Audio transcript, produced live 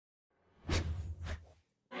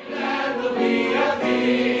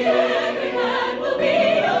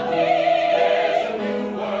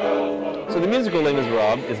musical Les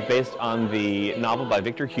Miserables is based on the novel by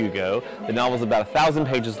Victor Hugo. The novel is about 1,000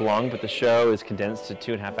 pages long, but the show is condensed to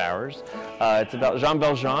 2.5 hours. It's about Jean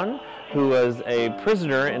Valjean, who was a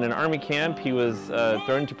prisoner in an army camp. He was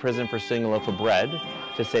thrown into prison for stealing a loaf of bread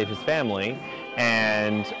to save his family,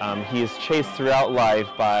 and he is chased throughout life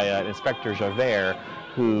by Inspector Javert,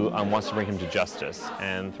 who wants to bring him to justice.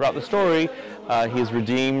 And throughout the story, he is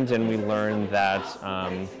redeemed, and we learn that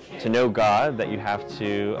to know God, that you have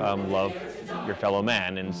to love your fellow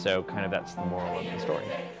man, and so kind of that's the moral of the story.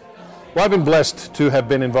 Well, I've been blessed to have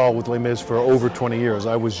been involved with Les Mis for over 20 years.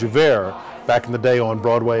 I was Javert back in the day on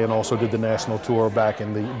Broadway and also did the national tour back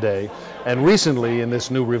in the day. And recently in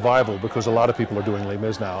this new revival, because a lot of people are doing Les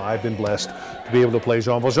Mis now, I've been blessed to be able to play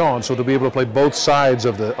Jean Valjean. So to be able to play both sides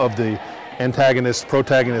of the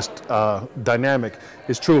antagonist-protagonist dynamic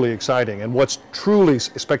is truly exciting. And what's truly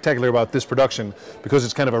spectacular about this production, because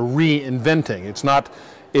it's kind of a reinventing,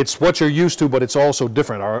 it's what you're used to, but it's also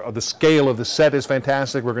different. The scale of the set is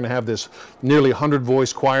fantastic. We're going to have this nearly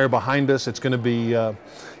 100-voice choir behind us. It's going to be,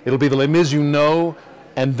 it'll be the Les Mis you know,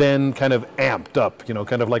 and then kind of amped up, you know,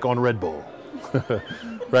 kind of like on Red Bull,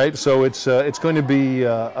 right? So it's going to be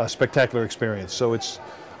a spectacular experience. So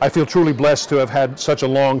I feel truly blessed to have had such a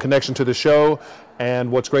long connection to the show, and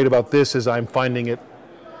what's great about this is I'm finding it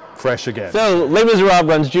fresh again. So, Les Miserables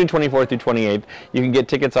runs June 24th through 28th. You can get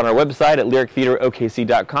tickets on our website at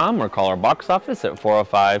lyrictheaterokc.com or call our box office at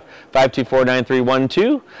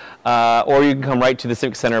 405-524-9312, or you can come right to the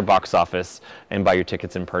Civic Center box office and buy your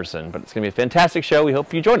tickets in person. But it's going to be a fantastic show. We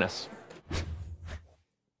hope you join us.